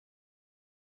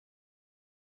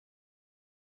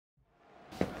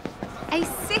A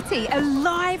city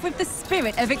alive with the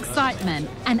spirit of excitement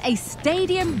and a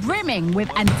stadium brimming with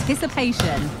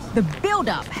anticipation. The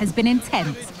build-up has been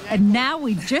intense, and now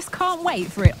we just can't wait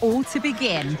for it all to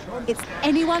begin. It's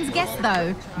anyone's guess,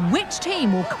 though, which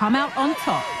team will come out on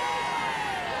top.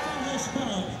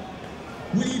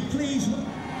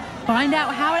 Find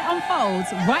out how it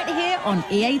unfolds right here on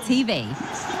EA TV.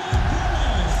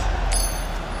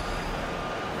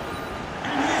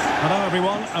 Hello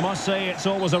everyone, I must say it's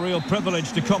always a real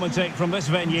privilege to commentate from this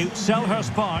venue,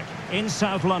 Selhurst Park in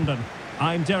South London.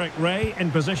 I'm Derek Ray,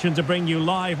 in position to bring you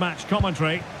live match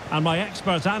commentary, and my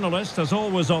expert analyst, as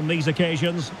always on these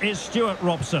occasions, is Stuart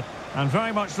Robson. And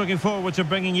very much looking forward to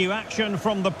bringing you action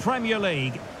from the Premier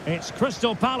League. It's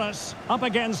Crystal Palace up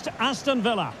against Aston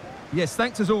Villa. Yes,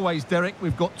 thanks as always, Derek.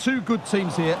 We've got two good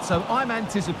teams here, so I'm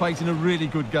anticipating a really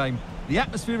good game. The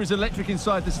atmosphere is electric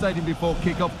inside the stadium before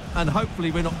kick-off, and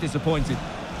hopefully we're not disappointed.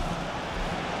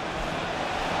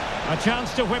 A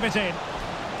chance to whip it in.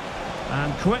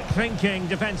 And quick thinking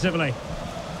defensively.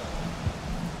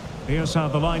 Here's how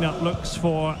the lineup looks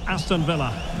for Aston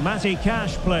Villa. Matty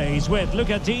Cash plays with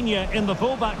Luca Digne in the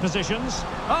fullback positions.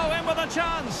 Oh, in with a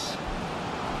chance!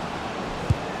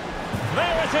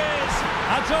 There it is!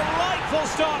 A delightful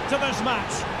start to this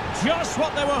match. Just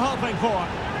what they were hoping for.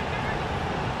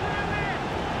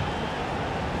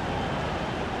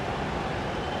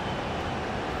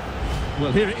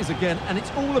 Well, here it is again, and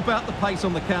it's all about the pace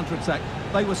on the counter-attack.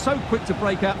 They were so quick to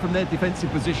break out from their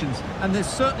defensive positions, and there's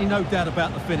certainly no doubt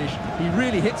about the finish. He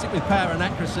really hits it with power and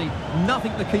accuracy.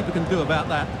 Nothing the keeper can do about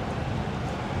that.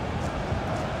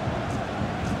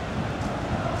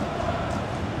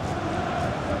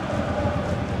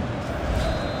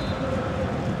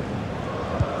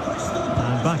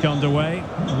 And back underway.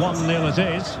 1-0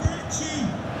 it is.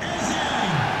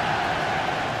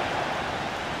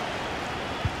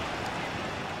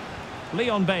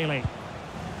 Leon Bailey.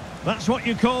 That's what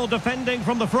you call defending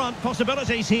from the front.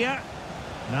 Possibilities here.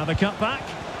 Now the cutback.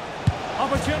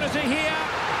 Opportunity here.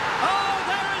 Oh,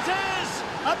 there it is!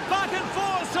 A back and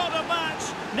forth sort of match.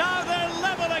 Now they're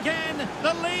level again.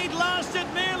 The lead lasted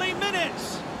merely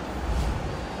minutes.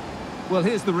 Well,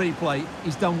 here's the replay.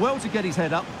 He's done well to get his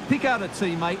head up, pick out a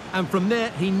teammate, and from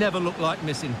there, he never looked like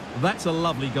missing. That's a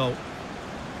lovely goal.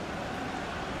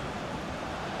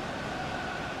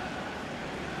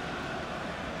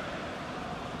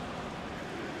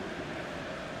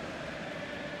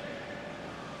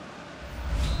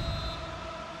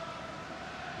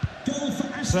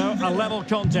 So, a level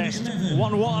contest,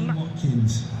 1-1.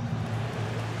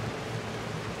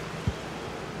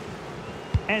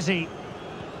 Eze.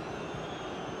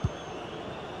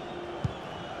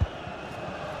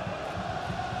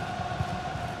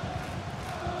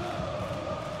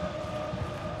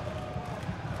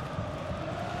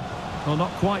 Well,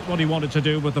 not quite what he wanted to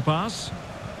do with the pass.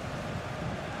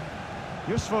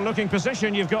 Useful looking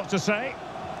position, you've got to say.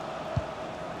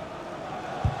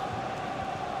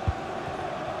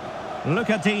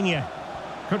 Luca Digne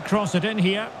could cross it in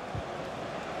here.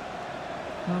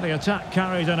 Well, the attack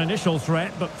carried an initial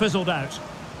threat, but fizzled out.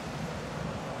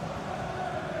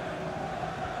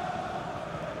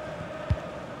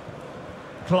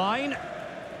 Klein.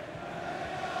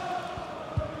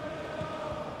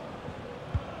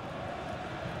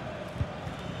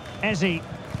 Eze.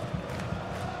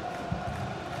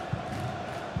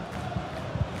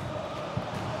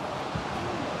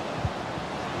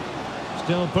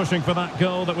 Still pushing for that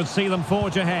goal that would see them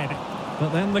forge ahead.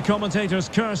 But then the commentator's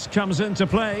curse comes into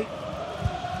play.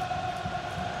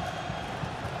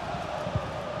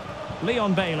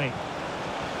 Leon Bailey.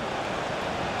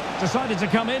 Decided to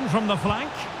come in from the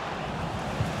flank.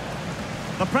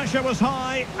 The pressure was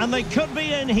high and they could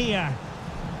be in here.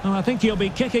 Oh, I think he'll be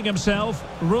kicking himself.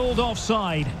 Ruled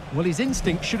offside. Well, his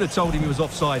instinct should have told him he was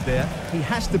offside there. He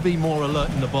has to be more alert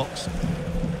in the box.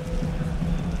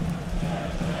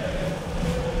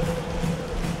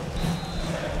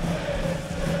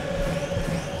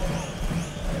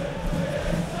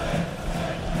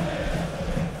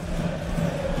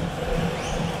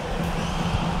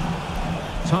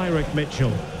 Tyrick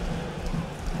Mitchell.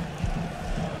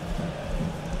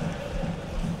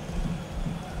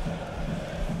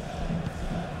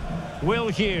 Will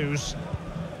Hughes.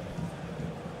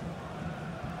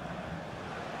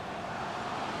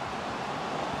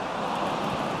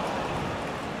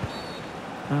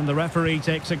 And the referee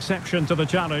takes exception to the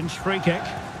challenge. Free kick.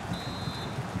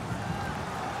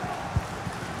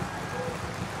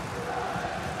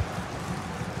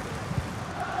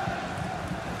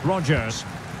 Rodgers.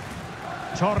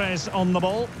 Torres on the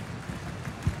ball.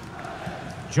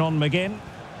 John McGinn.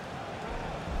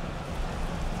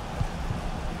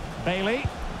 Bailey.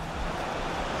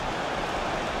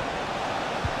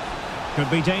 Could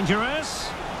be dangerous.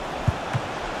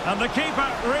 And the keeper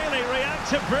really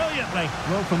reacted brilliantly.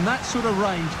 Well, from that sort of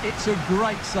range, it's a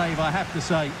great save, I have to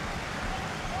say.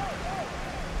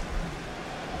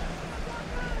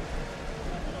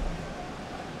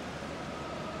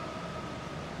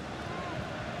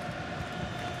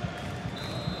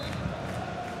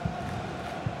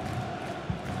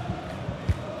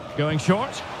 Going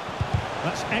short.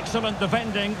 That's excellent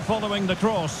defending following the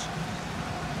cross.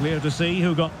 Clear to see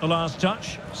who got the last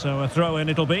touch, so a throw-in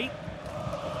it'll be.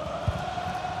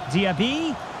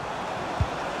 Diaby.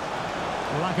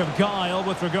 Lack of guile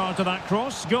with regard to that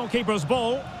cross. Goalkeeper's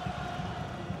ball.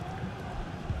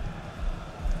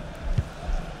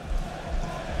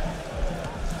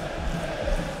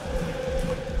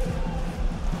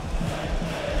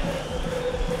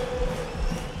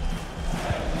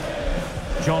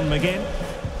 John McGinn.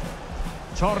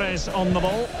 Torres on the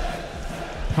ball.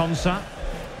 Konsa.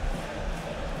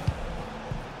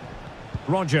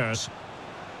 Rogers.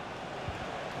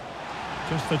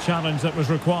 Just the challenge that was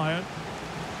required.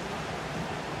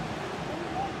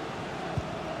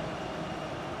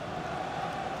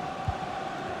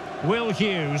 Will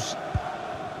Hughes.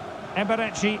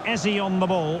 Eberechi Eze on the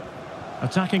ball.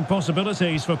 Attacking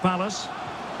possibilities for Palace.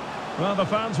 Well, the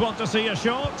fans want to see a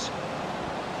shot.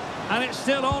 And it's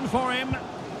still on for him.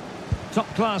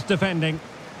 Top-class defending.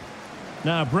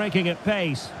 Now breaking at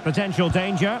pace. Potential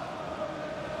danger.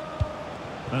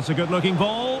 That's a good-looking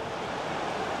ball.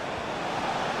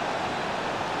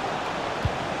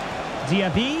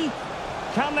 Diaby.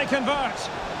 Can they convert?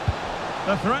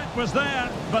 The threat was there,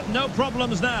 but no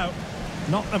problems now.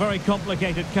 Not a very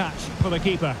complicated catch for the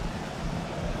keeper.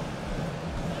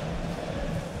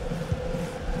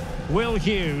 Will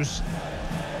Hughes.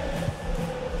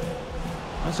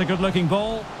 That's a good-looking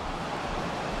ball.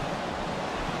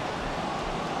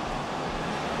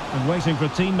 And waiting for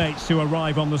teammates to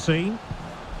arrive on the scene.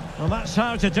 Well, that's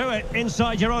how to do it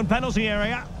inside your own penalty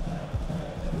area.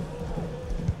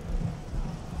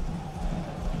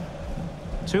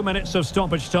 2 minutes of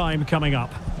stoppage time coming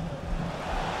up.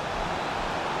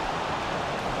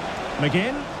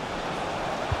 McGinn.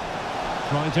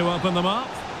 Trying to open them up.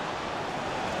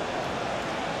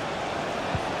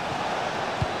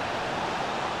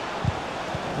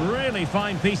 Really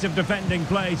fine piece of defending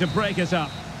play to break it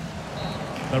up.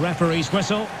 The referee's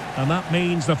whistle, and that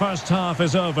means the first half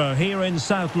is over here in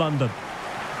South London.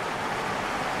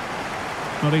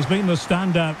 Well, he's been the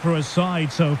standout for his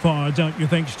side so far, don't you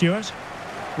think, Stuart?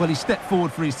 Well, he stepped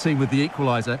forward for his team with the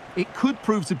equaliser. It could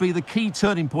prove to be the key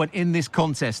turning point in this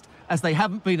contest, as they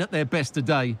haven't been at their best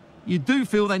today. You do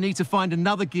feel they need to find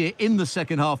another gear in the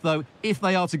second half, though, if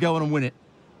they are to go on and win it.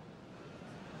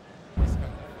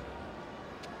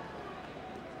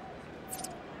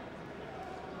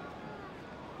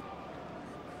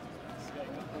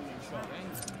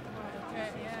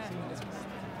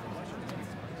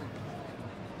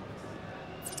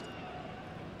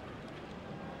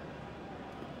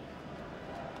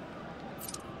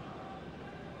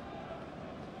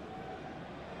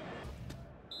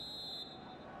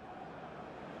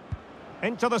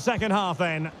 Into the second half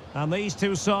then, and these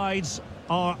two sides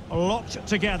are locked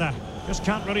together. Just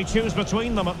can't really choose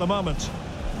between them at the moment.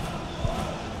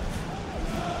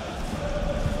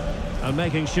 And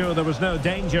making sure there was no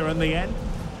danger in the end.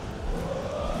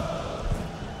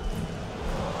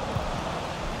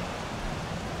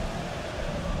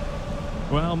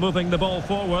 Well, moving the ball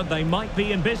forward, they might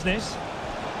be in business.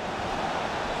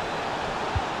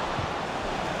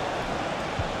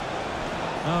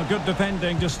 Oh, good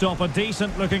defending to stop a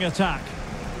decent-looking attack.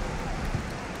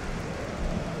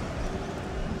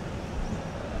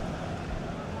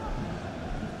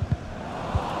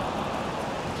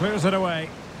 Clears it away.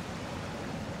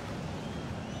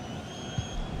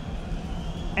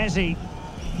 Eze.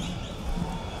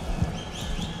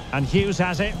 And Hughes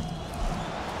has it.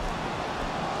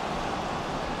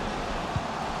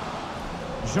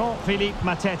 Jean-Philippe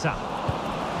Mateta.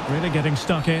 Really getting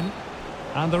stuck in.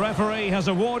 And the referee has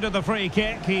awarded the free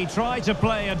kick. He tried to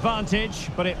play advantage,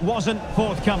 but it wasn't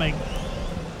forthcoming.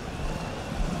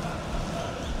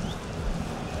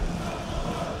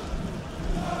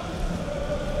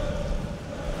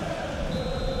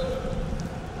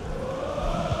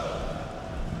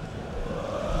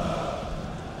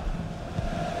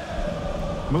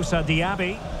 Moussa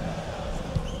Diaby.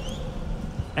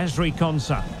 Ezri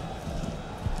Konsa.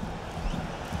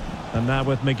 And now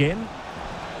with McGinn.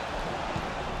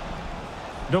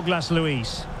 Douglas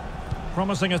Luiz.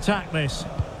 Promising attack this.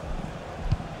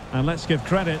 And let's give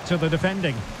credit to the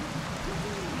defending.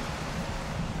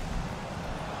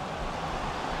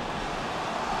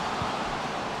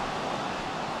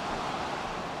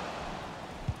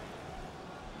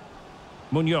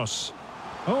 Munoz.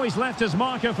 Oh, he's left his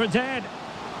marker for dead.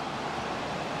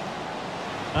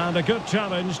 And a good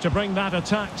challenge to bring that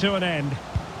attack to an end.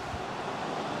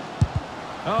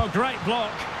 Oh, great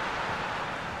block.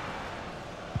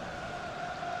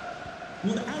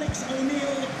 Would Alex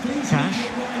O'Neill please Cash. meet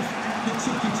your wife at the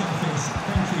ticket office?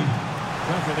 Thank you.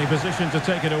 Perfectly positioned to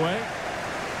take it away.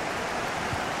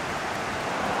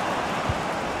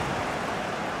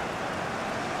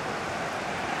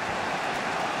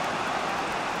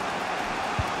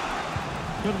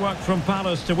 Good work from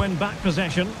Palace to win back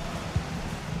possession.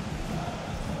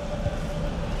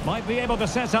 Might be able to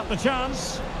set up the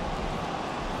chance.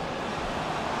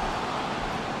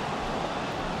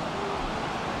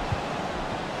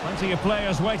 Plenty of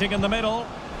players waiting in the middle.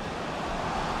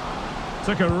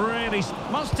 Took a really...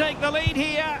 Must take the lead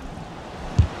here.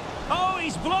 Oh,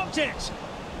 he's blocked it.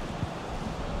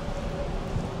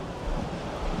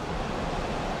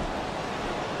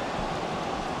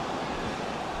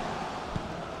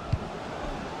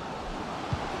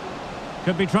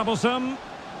 Could be troublesome.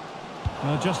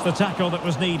 Just the tackle that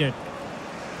was needed.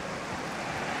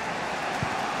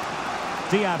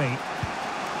 Diaby.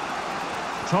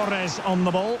 Torres on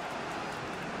the ball.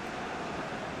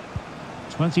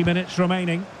 20 minutes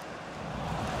remaining.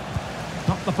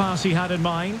 Not the pass he had in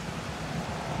mind.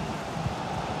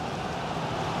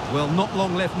 Well, not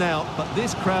long left now, but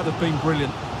this crowd have been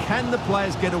brilliant. Can the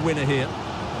players get a winner here?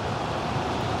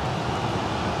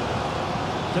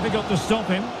 Difficult to stop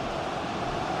him.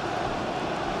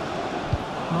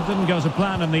 Well, didn't go to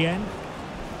plan in the end.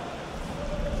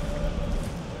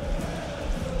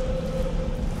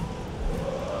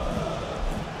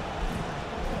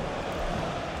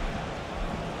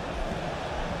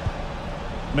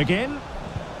 McGinn.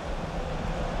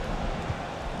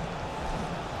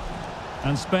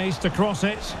 And space to cross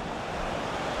it.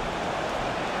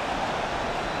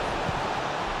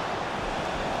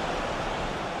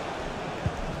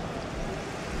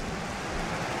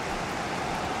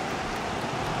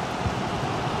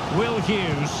 Will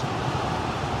Hughes.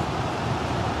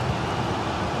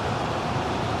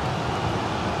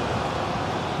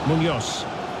 Munoz.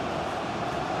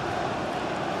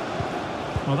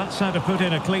 Well, that's how to put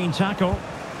in a clean tackle.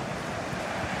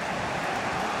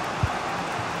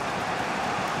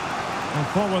 And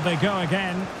forward they go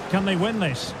again. Can they win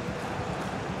this?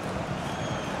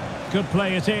 Could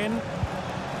play it in.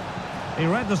 He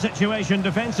read the situation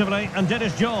defensively and did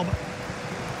his job.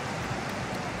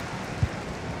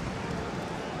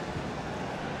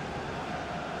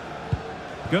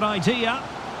 Good idea.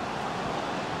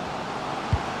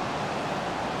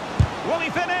 Will he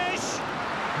finish?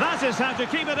 That is how to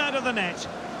keep it out of the net.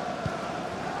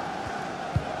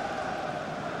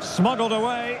 Smuggled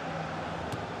away.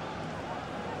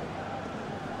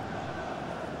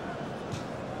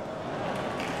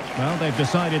 Well, they've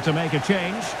decided to make a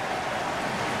change.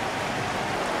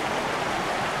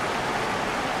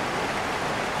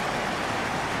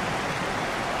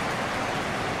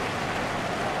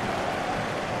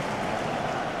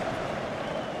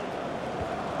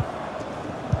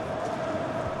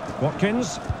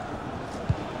 Watkins.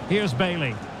 Here's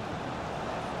Bailey.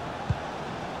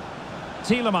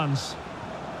 Tielemans.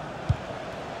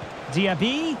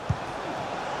 Diaby.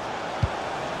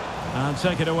 And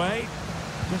take it away.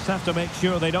 Just have to make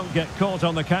sure they don't get caught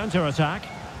on the counter-attack.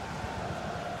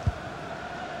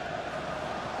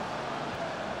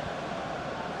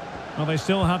 Well, they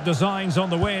still have designs on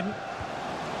the win.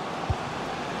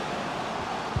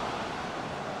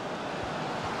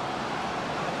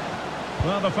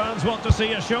 Well, the fans want to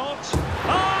see a shot.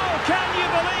 Oh, can you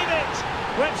believe it?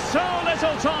 With so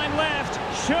little time left,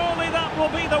 surely that will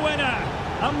be the winner.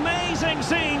 Amazing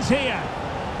scenes here.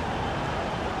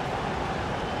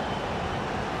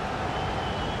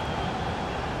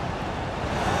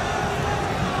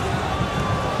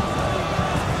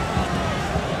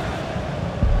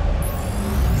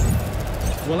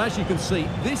 Well, as you can see,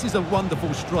 this is a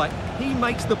wonderful strike. He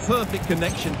makes the perfect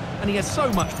connection, and he has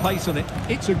so much pace on it.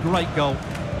 It's a great goal.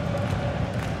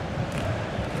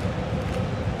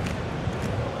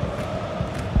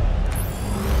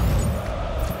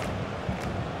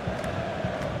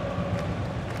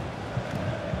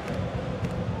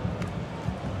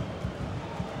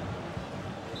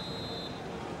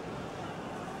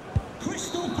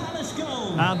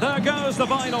 And there goes the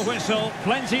final whistle.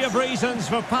 Plenty of reasons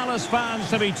for Palace fans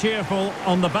to be cheerful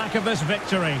on the back of this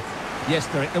victory.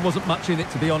 Yes, Derek, there wasn't much in it,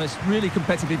 to be honest. Really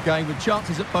competitive game with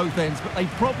chances at both ends, but they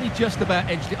probably just about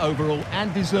edged it overall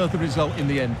and deserved the result in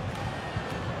the end.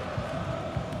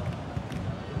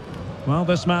 Well,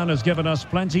 this man has given us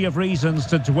plenty of reasons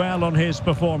to dwell on his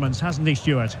performance, hasn't he,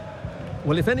 Stuart?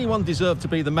 Well, if anyone deserved to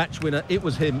be the match winner, it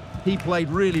was him. He played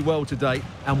really well today,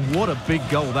 and what a big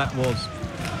goal that was.